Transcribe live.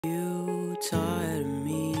tired of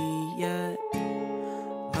me yet.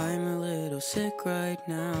 I'm a little sick right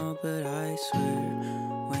now, but I swear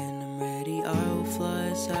when I'm ready I will fly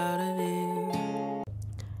us out of here.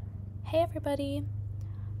 Hey everybody!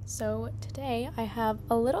 So today I have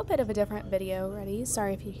a little bit of a different video ready.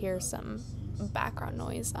 Sorry if you hear some background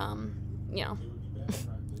noise. You know,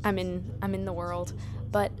 I'm in the world.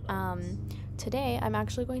 But today I'm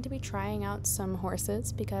actually going to be trying out some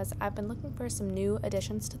horses because I've been looking for some new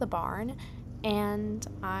additions to the barn, and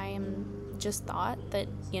I'm just thought that,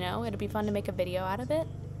 it'd be fun to make a video out of it,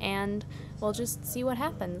 and we'll just see what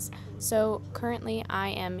happens. So currently I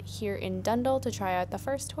am here in Dundle to try out the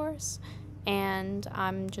first horse, and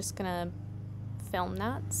I'm just gonna film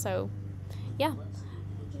that. So yeah,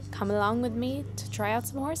 come along with me to try out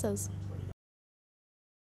some horses.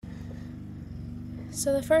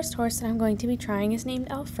 So the first horse that I'm going to be trying is named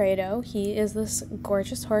Alfredo. He is this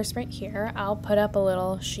gorgeous horse right here. I'll put up a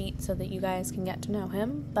little sheet so that you guys can get to know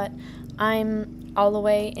him, but I'm all the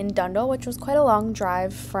way in Dundle, which was quite a long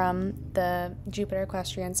drive from the Jupiter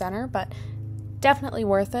Equestrian Center, but definitely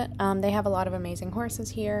worth it. They have a lot of amazing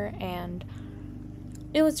horses here, and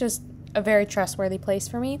it was just a very trustworthy place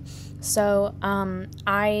for me. So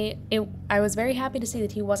I was very happy to see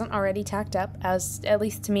that he wasn't already tacked up, as at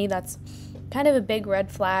least to me that's kind of a big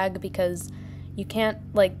red flag, because you can't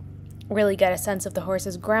really get a sense of the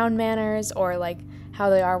horse's ground manners or how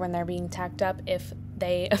they are when they're being tacked up if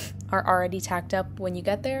they are already tacked up when you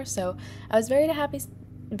get there. So I was very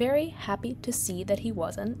happy to see that he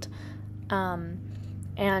wasn't.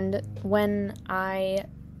 And when I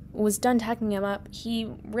was done tacking him up,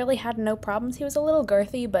 he really had no problems. He was a little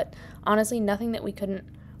girthy, but honestly nothing that we couldn't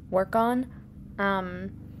work on.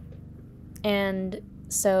 And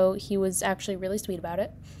so he was actually really sweet about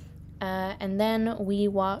it. And then we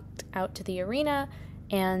walked out to the arena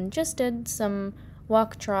and just did some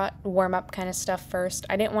walk, trot, warm-up kind of stuff first.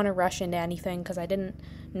 I didn't want to rush into anything because I didn't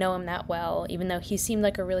know him that well. Even though he seemed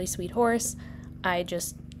like a really sweet horse, I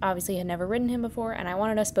just obviously had never ridden him before, and I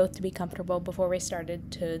wanted us both to be comfortable before we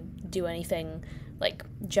started to do anything like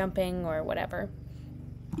jumping or whatever.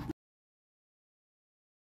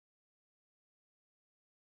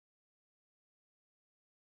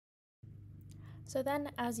 So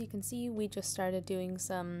then, as you can see, we just started doing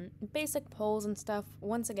some basic pulls and stuff.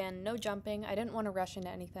 Once again, no jumping. I didn't want to rush into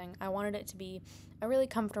anything. I wanted it to be a really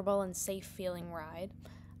comfortable and safe feeling ride.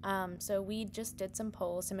 So we just did some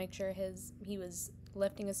pulls to make sure he was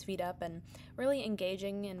lifting his feet up and really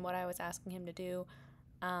engaging in what I was asking him to do.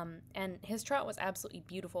 And his trot was absolutely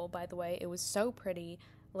beautiful, by the way. It was so pretty.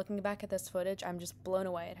 Looking back at this footage, I'm just blown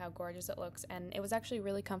away at how gorgeous it looks, and it was actually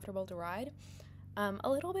really comfortable to ride. A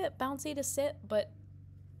little bit bouncy to sit, but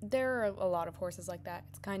there are a lot of horses like that.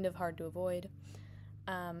 It's kind of hard to avoid.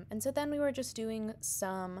 And so then we were just doing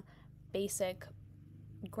some basic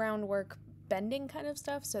groundwork bending kind of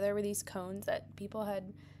stuff. So there were these cones that people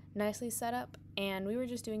had nicely set up, and we were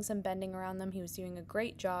just doing some bending around them. He was doing a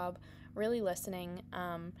great job, really listening.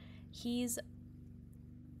 He's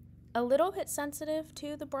a little bit sensitive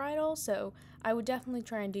to the bridle, so I would definitely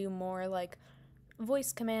try and do more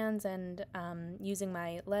voice commands and using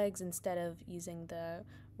my legs instead of using the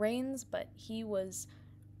reins, but he was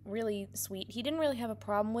really sweet. He didn't really have a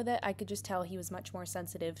problem with it. I could just tell he was much more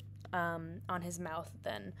sensitive on his mouth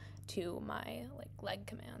than to my leg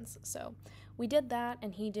commands. So we did that,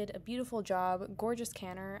 and he did a beautiful job. Gorgeous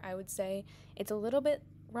canter, I would say. It's a little bit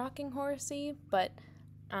rocking horsey, but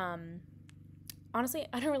honestly,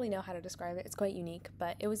 I don't really know how to describe it. It's quite unique,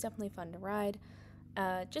 but it was definitely fun to ride.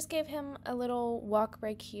 Just gave him a little walk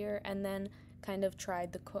break here, and then kind of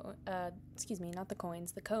tried the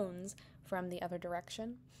cones from the other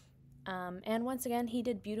direction. And once again, he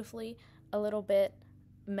did beautifully. A little bit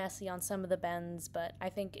messy on some of the bends, but I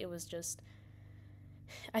think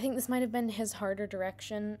this might have been his harder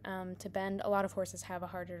direction to bend. A lot of horses have a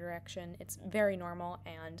harder direction. It's very normal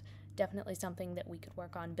and definitely something that we could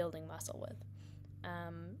work on building muscle with.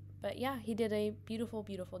 But yeah, he did a beautiful,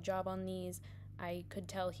 beautiful job on these. I could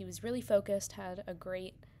tell he was really focused, had a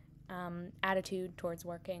great attitude towards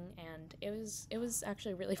working, and it was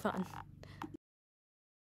actually really fun.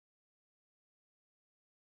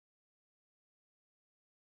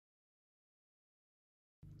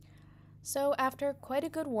 So after quite a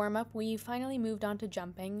good warm-up, we finally moved on to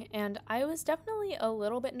jumping, and I was definitely a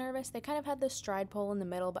little bit nervous. They kind of had this stride pole in the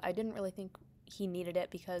middle, but I didn't really think he needed it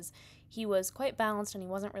because he was quite balanced and he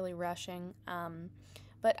wasn't really rushing.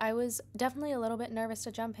 But I was definitely a little bit nervous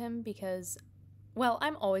to jump him because, well,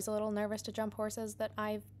 I'm always a little nervous to jump horses that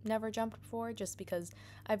I've never jumped before, just because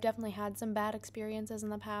I've definitely had some bad experiences in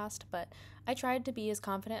the past, but I tried to be as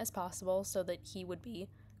confident as possible so that he would be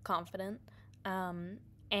confident.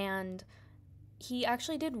 And he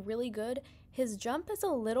actually did really good. His jump is a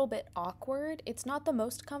little bit awkward. It's not the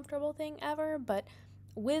most comfortable thing ever, but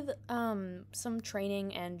with some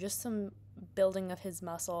training and just some building of his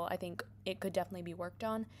muscle, I think it could definitely be worked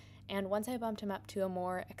on. And once I bumped him up to a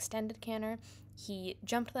more extended canter, he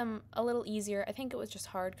jumped them a little easier. I think it was just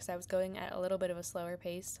hard because I was going at a little bit of a slower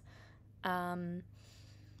pace.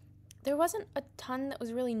 There wasn't a ton that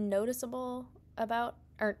was really noticeable about,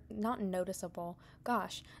 or not noticeable,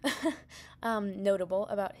 gosh, notable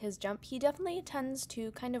about his jump. He definitely tends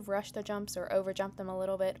to kind of rush the jumps or overjump them a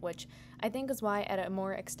little bit, which I think is why at a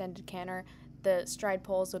more extended canter, the stride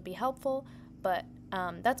poles would be helpful, but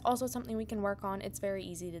that's also something we can work on. It's very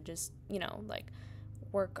easy to just,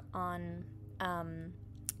 work on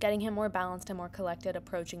getting him more balanced and more collected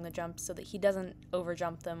approaching the jumps so that he doesn't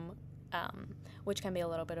overjump them, which can be a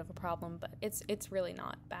little bit of a problem, but it's really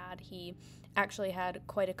not bad. He actually had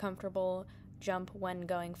quite a comfortable jump when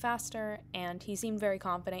going faster, and he seemed very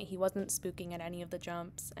confident. He wasn't spooking at any of the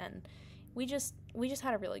jumps, and we just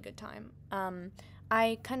had a really good time.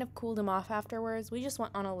 I kind of cooled him off afterwards. We just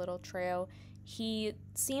went on a little trail. He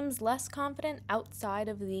seems less confident outside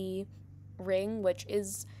of the ring, which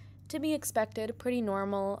is to be expected, pretty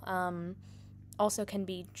normal. Also can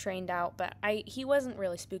be trained out, but he wasn't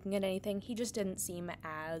really spooking at anything. He just didn't seem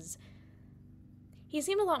he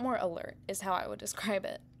seemed a lot more alert, is how I would describe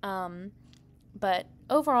it. But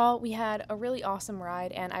overall, we had a really awesome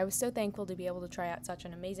ride, and I was so thankful to be able to try out such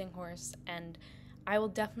an amazing horse, and I will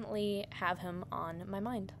definitely have him on my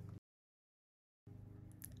mind.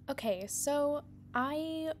 Okay, so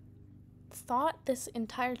I thought this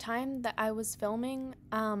entire time that I was filming,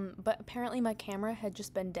 but apparently my camera had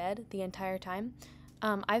just been dead the entire time.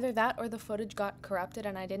 Either that or the footage got corrupted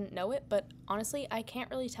and I didn't know it, but honestly, I can't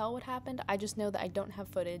really tell what happened. I just know that I don't have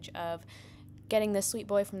footage of getting this sweet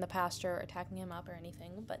boy from the pasture or attacking him up or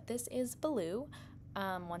anything, but this is Baloo.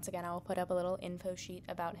 Once again, I will put up a little info sheet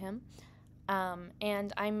about him.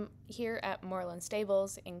 And I'm here at Moorland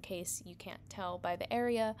Stables, in case you can't tell by the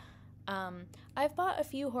area. I've bought a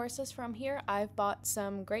few horses from here. I've bought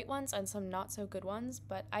some great ones and some not so good ones,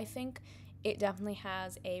 but I think it definitely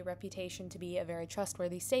has a reputation to be a very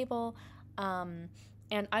trustworthy stable.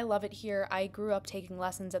 And I love it here. I grew up taking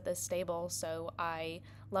lessons at this stable, so I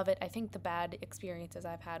love it. I think the bad experiences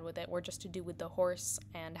I've had with it were just to do with the horse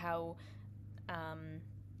and how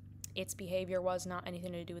its behavior was, not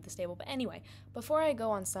anything to do with the stable. But anyway, before I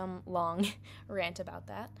go on some long rant about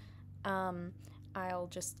that, I'll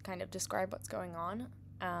just kind of describe what's going on.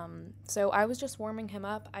 So I was just warming him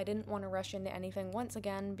up. I didn't want to rush into anything once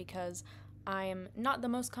again because I'm not the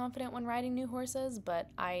most confident when riding new horses, but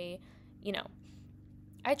I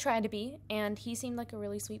tried to be, and he seemed like a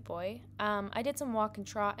really sweet boy. I did some walk and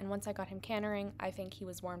trot, and once I got him cantering, I think he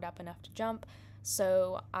was warmed up enough to jump,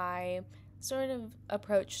 so I sort of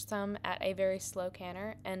approached some at a very slow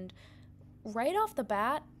canter, and right off the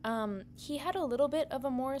bat, he had a little bit of a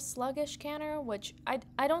more sluggish canter, which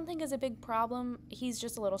I don't think is a big problem. He's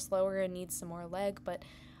just a little slower and needs some more leg, but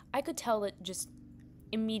I could tell that just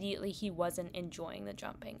immediately he wasn't enjoying the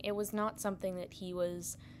jumping. It was not something that he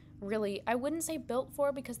was really, I wouldn't say built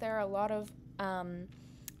for, because there are a lot of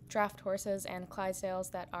draft horses and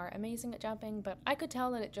Clydesdales that are amazing at jumping, but I could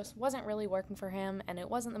tell that it just wasn't really working for him, and it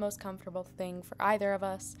wasn't the most comfortable thing for either of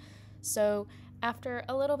us. So after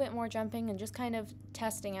a little bit more jumping and just kind of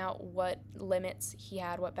testing out what limits he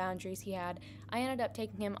had, what boundaries he had, I ended up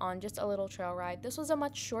taking him on just a little trail ride. This was a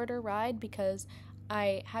much shorter ride because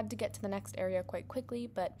I had to get to the next area quite quickly,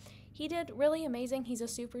 but he did really amazing. He's a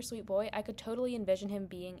super sweet boy. I could totally envision him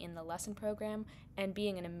being in the lesson program and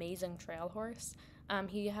being an amazing trail horse.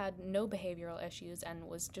 He had no behavioral issues and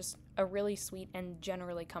was just a really sweet and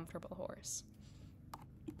generally comfortable horse.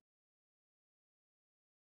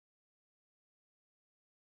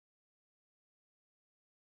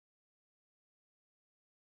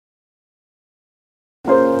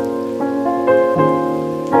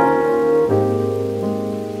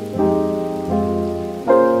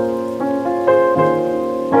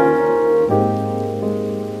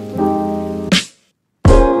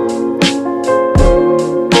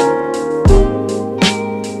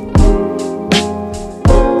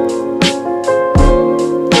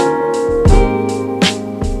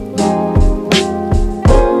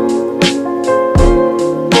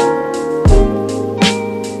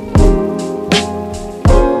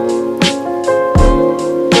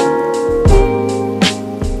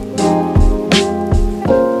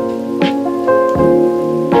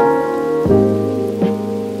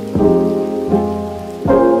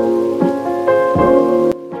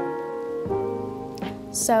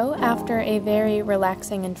 a very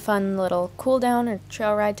relaxing and fun little cool down or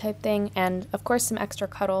trail ride type thing, and of course some extra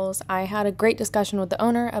cuddles. I had a great discussion with the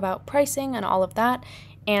owner about pricing and all of that,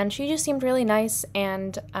 and she just seemed really nice,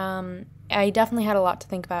 and I definitely had a lot to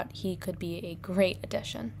think about. He could be a great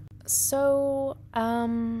addition. So,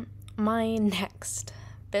 my next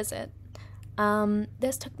visit.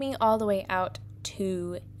 This took me all the way out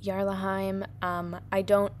to Jarlaheim.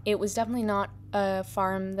 It was definitely not a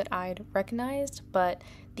farm that I'd recognized, but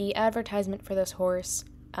the advertisement for this horse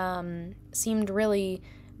seemed really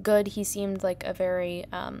good. He seemed like a very,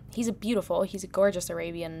 he's a gorgeous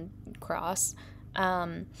Arabian cross.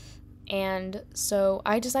 And so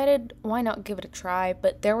I decided, why not give it a try?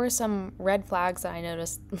 But there were some red flags that I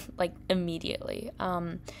noticed like immediately.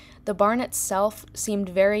 The barn itself seemed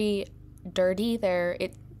very dirty.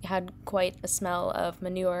 It had quite a smell of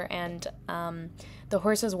manure, and the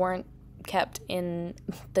horses weren't kept in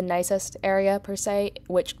the nicest area per se,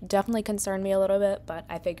 which definitely concerned me a little bit, but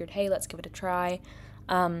I figured, hey, let's give it a try.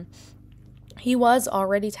 He was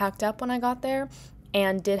already tacked up when I got there,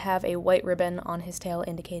 and did have a white ribbon on his tail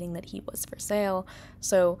indicating that he was for sale.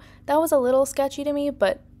 So that was a little sketchy to me,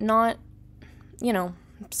 but not,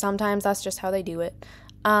 sometimes that's just how they do it.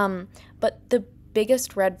 But the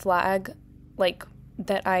biggest red flag,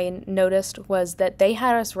 that I noticed was that they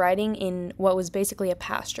had us riding in what was basically a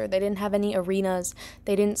pasture. They didn't have any arenas.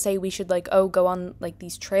 They didn't say we should go on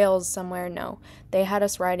these trails somewhere. No, they had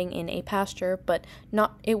us riding in a pasture, but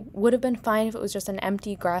it would have been fine if it was just an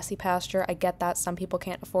empty grassy pasture. I get that some people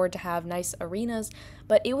can't afford to have nice arenas,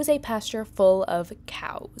 but it was a pasture full of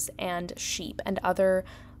cows and sheep and other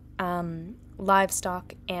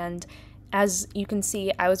livestock, and as you can see,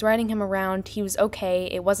 I was riding him around. He was okay.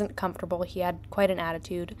 It wasn't comfortable. He had quite an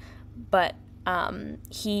attitude, but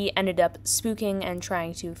he ended up spooking and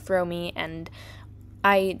trying to throw me, and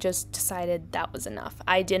I just decided that was enough.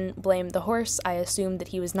 I didn't blame the horse. I assumed that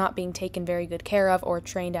he was not being taken very good care of or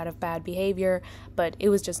trained out of bad behavior, but it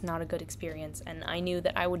was just not a good experience, and I knew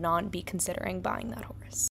that I would not be considering buying that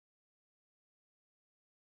horse.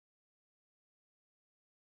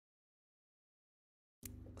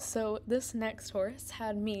 So this next horse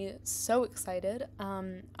had me so excited.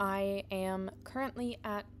 I am currently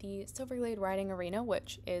at the Silverglade Riding Arena,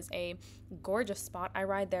 which is a gorgeous spot. I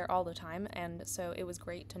ride there all the time, and so it was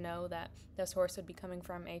great to know that this horse would be coming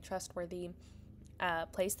from a trustworthy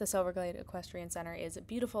place. The Silverglade Equestrian Center is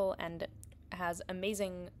beautiful and has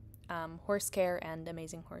amazing horse care and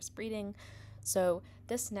amazing horse breeding. So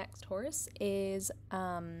this next horse is,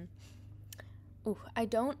 I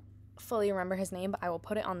don't fully remember his name, but I will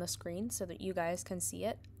put it on the screen so that you guys can see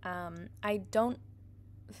it. I don't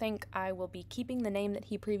think I will be keeping the name that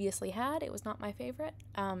he previously had. It was not my favorite,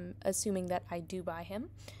 assuming that I do buy him.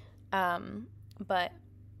 But,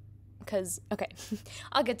 okay,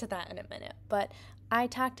 I'll get to that in a minute. But I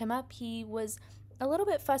tacked him up. He was a little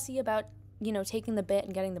bit fussy about, taking the bit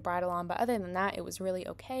and getting the bridle on, but other than that, it was really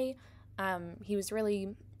okay. He was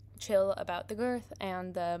really chill about the girth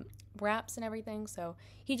and the wraps and everything, so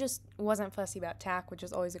he just wasn't fussy about tack, which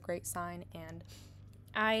is always a great sign. And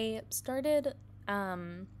I started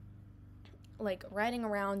riding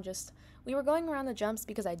around, we were going around the jumps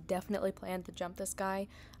because I definitely planned to jump this guy.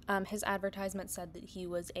 His advertisement said that he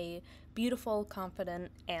was a beautiful, confident,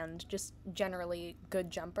 and just generally good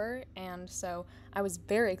jumper, and so I was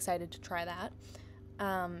very excited to try that.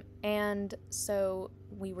 And so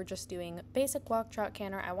we were just doing basic walk, trot,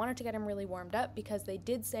 canter. I wanted to get him really warmed up because they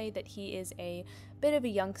did say that he is a bit of a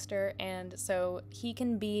youngster, and so he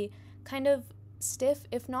can be kind of stiff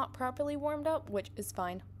if not properly warmed up, which is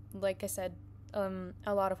fine. Like I said,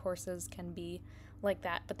 a lot of horses can be like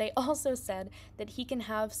that, but they also said that he can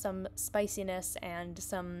have some spiciness and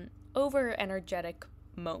some over-energetic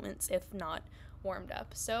moments if not warmed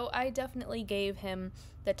up. So I definitely gave him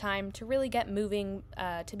the time to really get moving,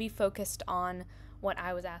 to be focused on what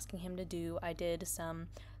I was asking him to do. I did some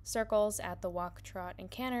circles at the walk, trot,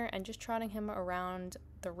 and canter, and just trotting him around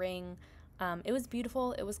the ring. It was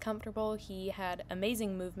beautiful, it was comfortable, he had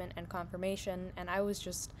amazing movement and conformation, and I was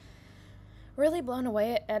just really blown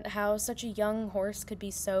away at how such a young horse could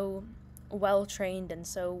be so well trained and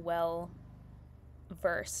so well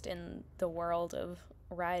versed in the world of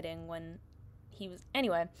riding when he was...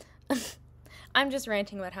 Anyway, I'm just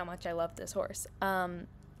ranting about how much I love this horse.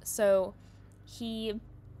 So he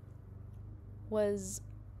was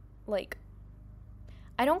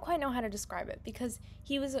I don't quite know how to describe it because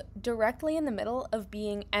he was directly in the middle of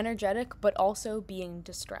being energetic but also being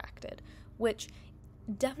distracted, which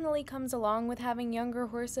definitely comes along with having younger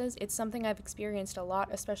horses. It's something I've experienced a lot,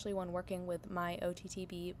 especially when working with my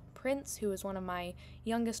OTTB Prince, who is one of my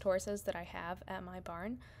youngest horses that I have at my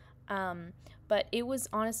barn. But it was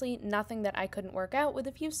honestly nothing that I couldn't work out with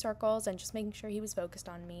a few circles and just making sure he was focused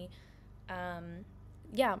on me.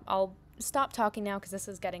 Yeah, I'll stop talking now because this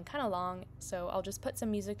is getting kind of long, so I'll just put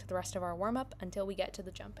some music to the rest of our warm-up until we get to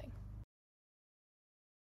the jumping.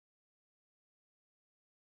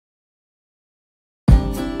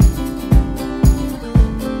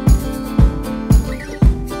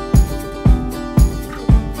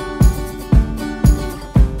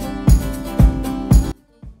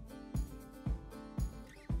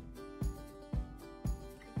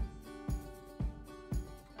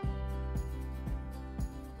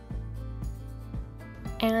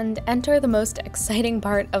 And enter the most exciting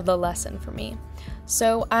part of the lesson for me.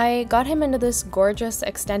 So I got him into this gorgeous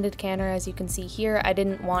extended canter, as you can see here. I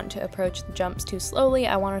didn't want to approach the jumps too slowly.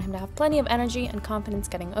 I wanted him to have plenty of energy and confidence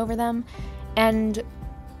getting over them. And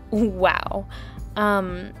wow,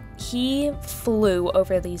 he flew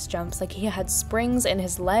over these jumps. Like, he had springs in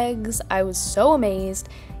his legs. I was so amazed.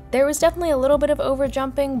 There was definitely a little bit of over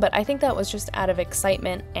jumping, but I think that was just out of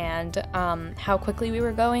excitement and how quickly we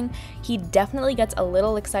were going. He definitely gets a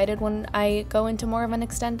little excited when I go into more of an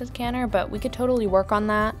extended canter, but we could totally work on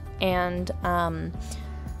that. And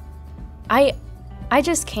I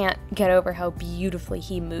just can't get over how beautifully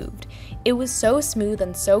he moved. It was so smooth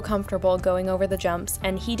and so comfortable going over the jumps,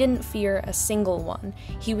 and he didn't fear a single one.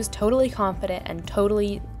 He was totally confident and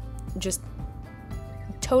totally,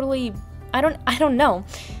 I don't know.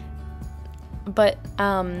 But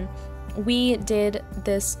we did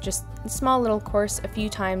this just small little course a few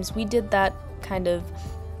times. We did that kind of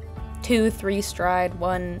 2-3 stride,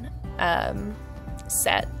 one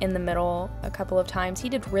set in the middle a couple of times. He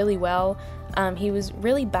did really well. He was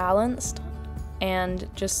really balanced and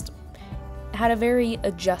just had a very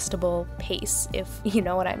adjustable pace, if you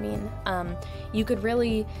know what I mean. You could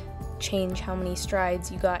really change how many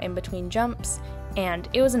strides you got in between jumps, and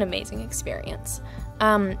it was an amazing experience.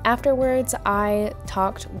 Afterwards, I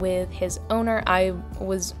talked with his owner. I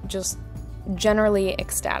was just generally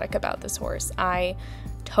ecstatic about this horse. I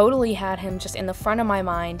totally had him just in the front of my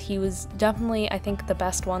mind. He was definitely, I think, the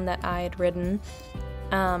best one that I had ridden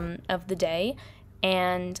of the day,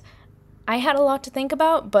 and I had a lot to think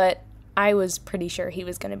about, but I was pretty sure he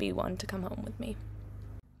was going to be one to come home with me.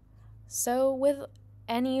 So with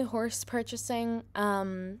any horse purchasing,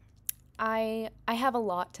 I have a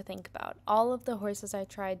lot to think about. All of the horses I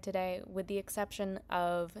tried today, with the exception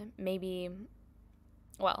of maybe,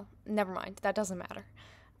 well, never mind, that doesn't matter.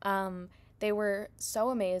 They were so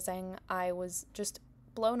amazing. I was just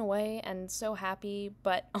blown away and so happy,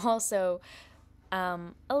 but also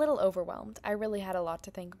a little overwhelmed. I really had a lot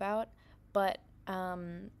to think about, but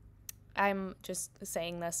I'm just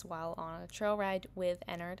saying this while on a trail ride with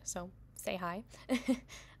Ennard, so say hi.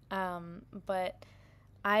 But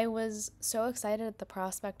I was so excited at the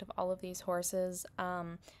prospect of all of these horses.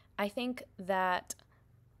 I think that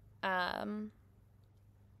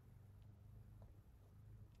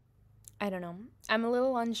I don't know. I'm a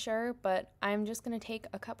little unsure, but I'm just going to take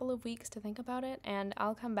a couple of weeks to think about it, and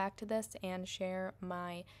I'll come back to this and share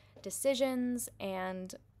my decisions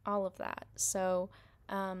and all of that. So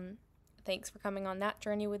thanks for coming on that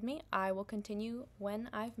journey with me. I will continue when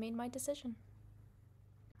I've made my decision.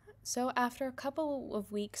 So after a couple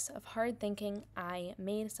of weeks of hard thinking, I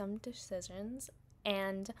made some decisions,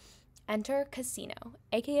 and enter Casino,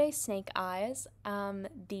 aka Snake Eyes,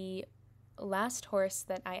 the last horse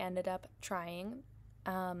that I ended up trying.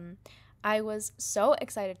 I was so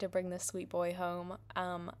excited to bring this sweet boy home.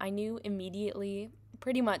 I knew immediately,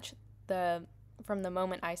 pretty much from the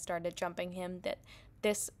moment I started jumping him, that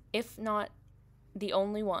this, if not the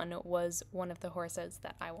only one, was one of the horses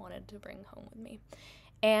that I wanted to bring home with me.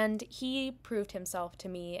 And he proved himself to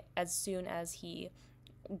me as soon as he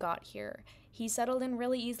got here. He settled in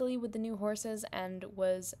really easily with the new horses and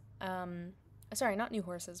was, not new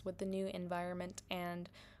horses, with the new environment, and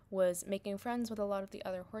was making friends with a lot of the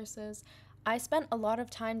other horses. I spent a lot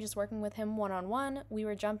of time just working with him one-on-one. We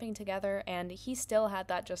were jumping together, and he still had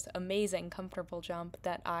that just amazing, comfortable jump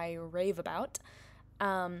that I rave about.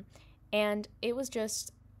 And it was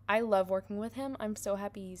just, I love working with him. I'm so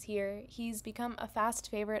happy he's here. He's become a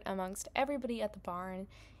fast favorite amongst everybody at the barn,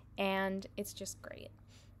 and it's just great.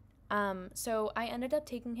 So I ended up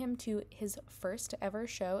taking him to his first ever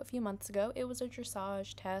show a few months ago. It was a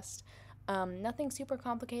dressage test, nothing super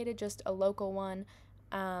complicated, just a local one,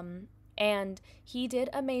 and he did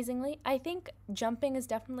amazingly. I think jumping is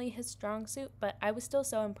definitely his strong suit, but I was still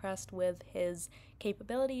so impressed with his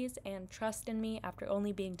capabilities and trust in me after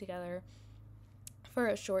only being together for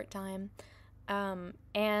a short time.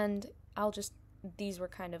 And I'll just these were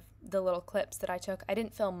kind of the little clips that I took. I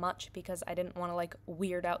didn't film much because I didn't want to like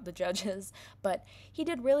weird out the judges, but he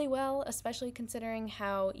did really well, especially considering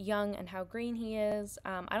how young and how green he is.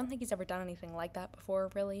 I don't think he's ever done anything like that before,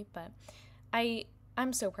 really, but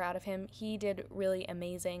I'm so proud of him. He did really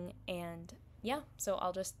amazing, and yeah, so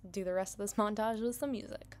I'll just do the rest of this montage with some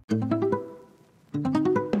music.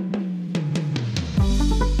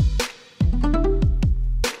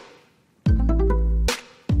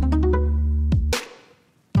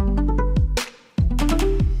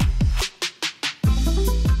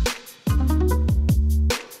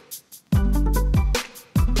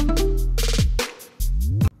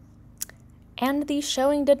 And the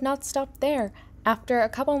showing did not stop there. After a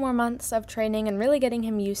couple more months of training and really getting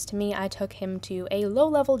him used to me, I took him to a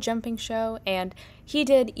low-level jumping show, and he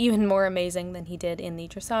did even more amazing than he did in the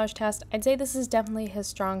dressage test. I'd say this is definitely his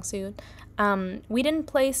strong suit. We didn't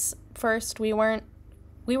place first. We were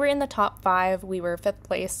in the top 5. We were 5th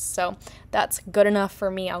place, so that's good enough for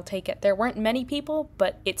me. I'll take it. There weren't many people,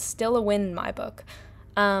 but it's still a win in my book.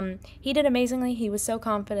 He did amazingly. He was so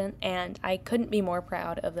confident, and I couldn't be more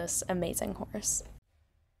proud of this amazing horse.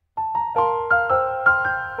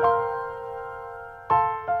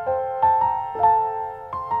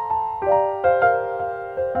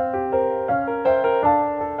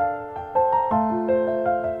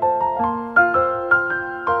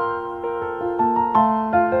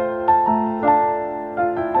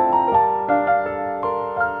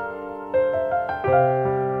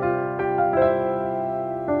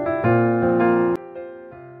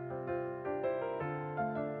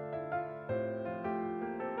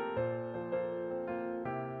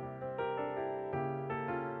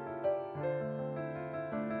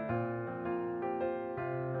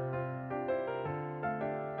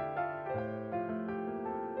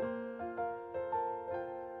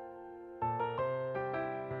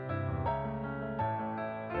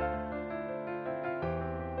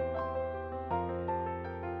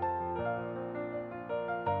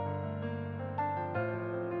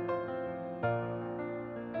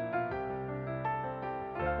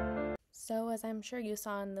 So as I'm sure you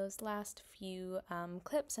saw in those last few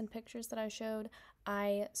clips and pictures that I showed,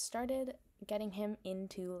 I started getting him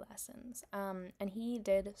into lessons, and he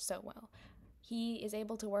did so well. He is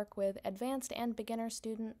able to work with advanced and beginner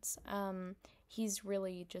students. He's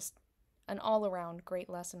really just an all-around great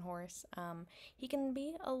lesson horse. He can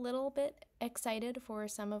be a little bit excited for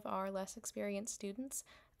some of our less experienced students,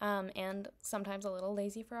 and sometimes a little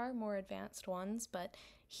lazy for our more advanced ones, but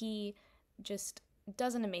he just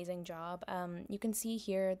does an amazing job. You can see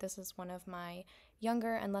here, this is one of my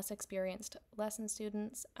younger and less experienced lesson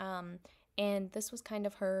students, and this was kind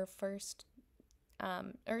of her first,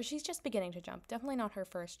 or she's just beginning to jump. Definitely not her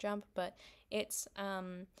first jump, but it's,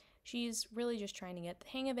 she's really just trying to get the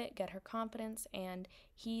hang of it, get her confidence, and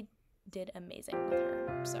he did amazing with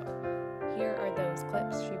her. So here are those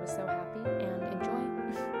clips. She was so happy, and enjoy.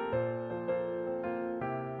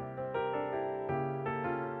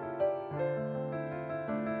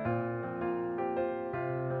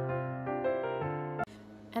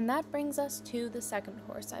 And that brings us to the second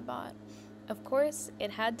horse I bought. Of course, it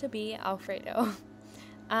had to be Alfredo.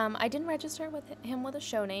 I didn't register with him with a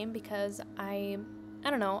show name because I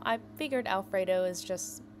don't know, I figured Alfredo is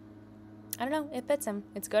just, I don't know, it fits him.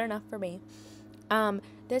 It's good enough for me.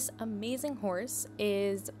 This amazing horse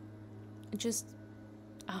is just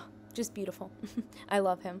beautiful. I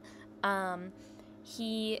love him.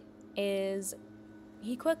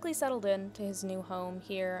 He quickly settled into his new home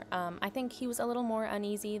here. I think he was a little more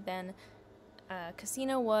uneasy than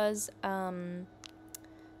Casino was,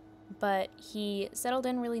 but he settled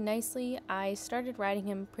in really nicely. I started riding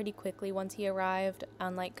him pretty quickly once he arrived,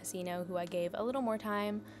 unlike Casino, who I gave a little more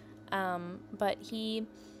time, but he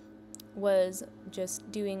was just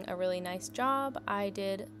doing a really nice job. I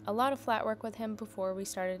did a lot of flat work with him before we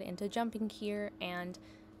started into jumping here, and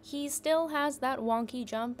he still has that wonky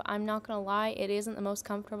jump. I'm not gonna lie, it isn't the most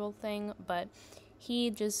comfortable thing, but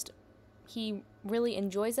he really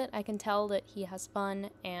enjoys it. I can tell that he has fun,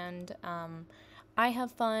 and I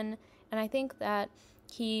have fun, and I think that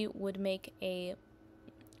he would make a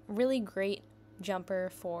really great jumper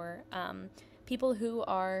for people who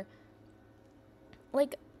are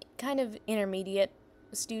like kind of intermediate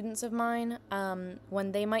students of mine,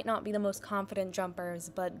 when they might not be the most confident jumpers,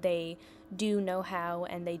 but they do know how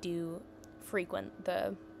and they do frequent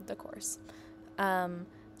the course.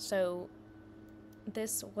 So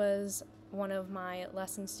this was one of my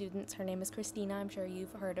lesson students. Her name is Christina. I'm sure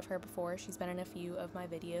you've heard of her before. She's been in a few of my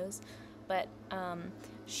videos, but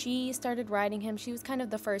she started riding him. She was kind of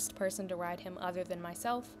the first person to ride him other than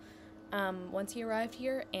myself once he arrived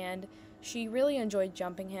here, and She really enjoyed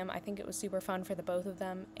jumping him. I think it was super fun for the both of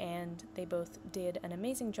them, and they both did an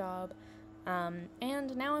amazing job.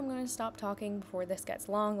 And now I'm going to stop talking before this gets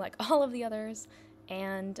long like all of the others,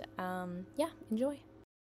 and yeah, enjoy.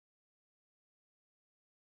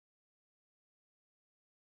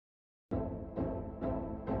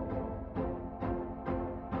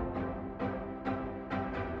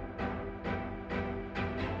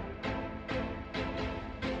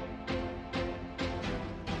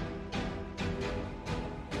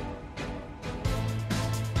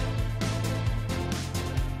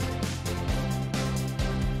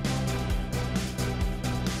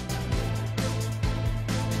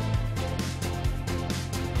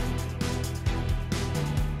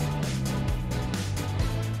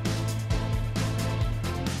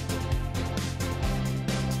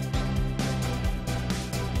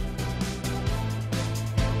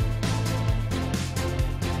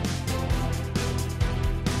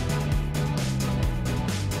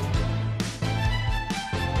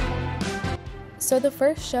 So the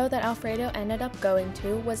first show that Alfredo ended up going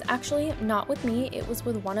to was actually not with me, it was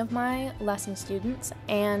with one of my lesson students,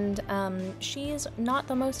 and she's not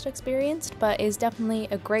the most experienced, but is definitely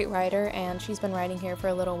a great rider, and she's been riding here for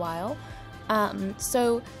a little while.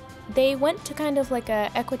 So they went to kind of like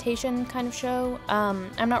a equitation kind of show.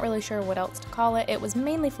 I'm not really sure what else to call it. It was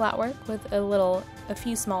mainly flat work with a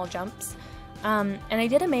few small jumps. And I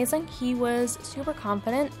did amazing. He was super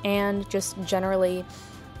confident and just generally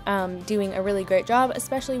doing a really great job,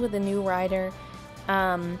 especially with a new rider.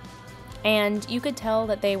 And you could tell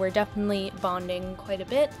that they were definitely bonding quite a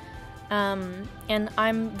bit. And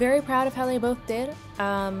I'm very proud of how they both did.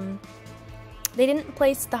 They didn't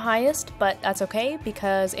place the highest, but that's okay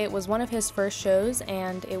because it was one of his first shows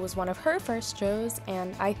and it was one of her first shows,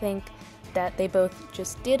 and I think that they both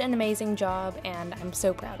just did an amazing job and I'm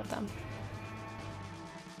so proud of them.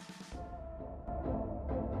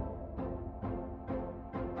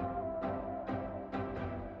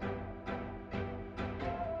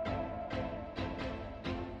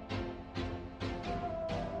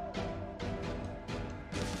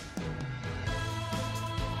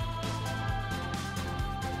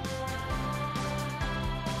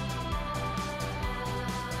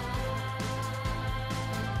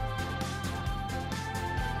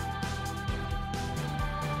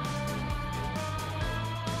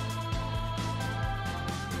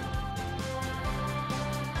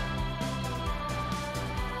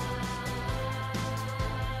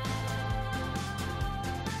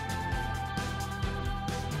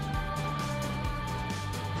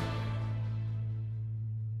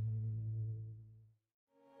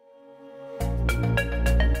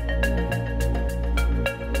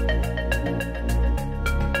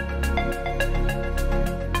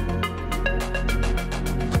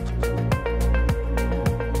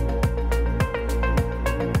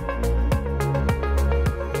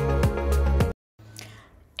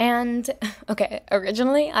 And, okay,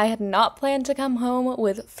 originally I had not planned to come home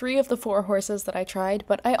with 3 of the 4 horses that I tried,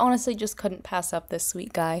 but I honestly just couldn't pass up this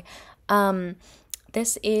sweet guy.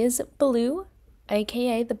 This is Baloo,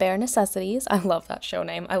 aka the Bare Necessities. I love that show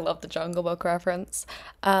name. I love the Jungle Book reference.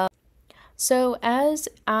 So as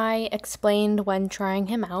I explained when trying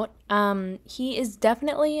him out, he is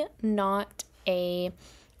definitely not a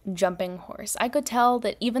jumping horse. I could tell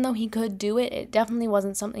that even though he could do it, it definitely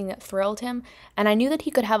wasn't something that thrilled him, and I knew that he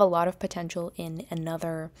could have a lot of potential in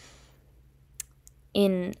another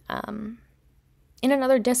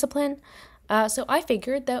discipline. So I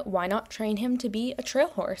figured that why not train him to be a trail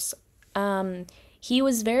horse. He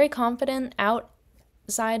was very confident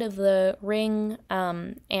outside of the ring,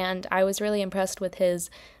 and I was really impressed with his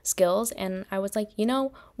skills, and I was like, you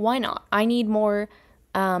know, why not? I need more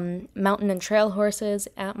mountain and trail horses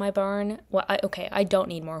at my barn. Well, I don't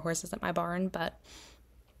need more horses at my barn, but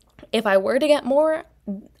if I were to get more,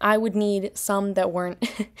 I would need some that weren't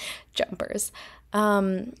jumpers.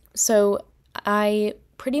 So I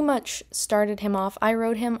pretty much started him off. I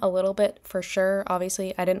rode him a little bit for sure.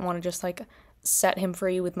 Obviously, I didn't want to just like set him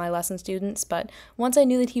free with my lesson students, but once I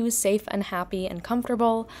knew that he was safe and happy and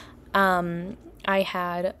comfortable, I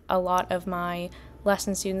had a lot of my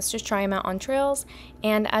lesson students just try him out on trails,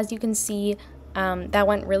 and as you can see, that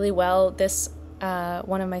went really well. This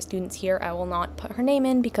one of my students here, I will not put her name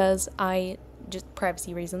in because just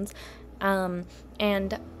privacy reasons,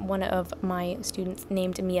 and one of my students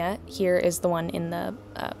named Mia here is the one in the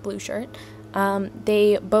blue shirt.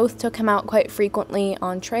 They both took him out quite frequently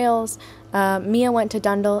on trails. Mia went to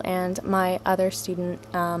Dundle, and my other student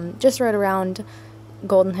just rode around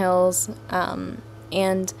Golden Hills,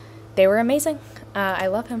 and they were amazing. I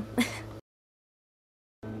love him.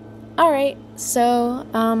 Alright, so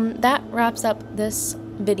that wraps up this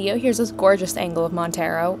video. Here's this gorgeous angle of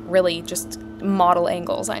Montero. Really just model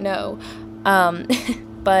angles, I know.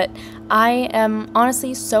 But I am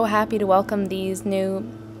honestly so happy to welcome these new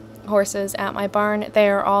horses at my barn. They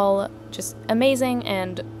are all just amazing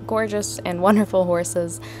and gorgeous and wonderful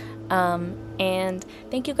horses. And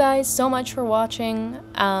thank you guys so much for watching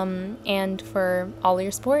and for all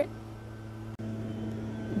your support.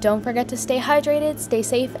 Don't forget to stay hydrated, stay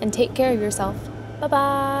safe, and take care of yourself.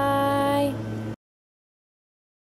 Bye-bye!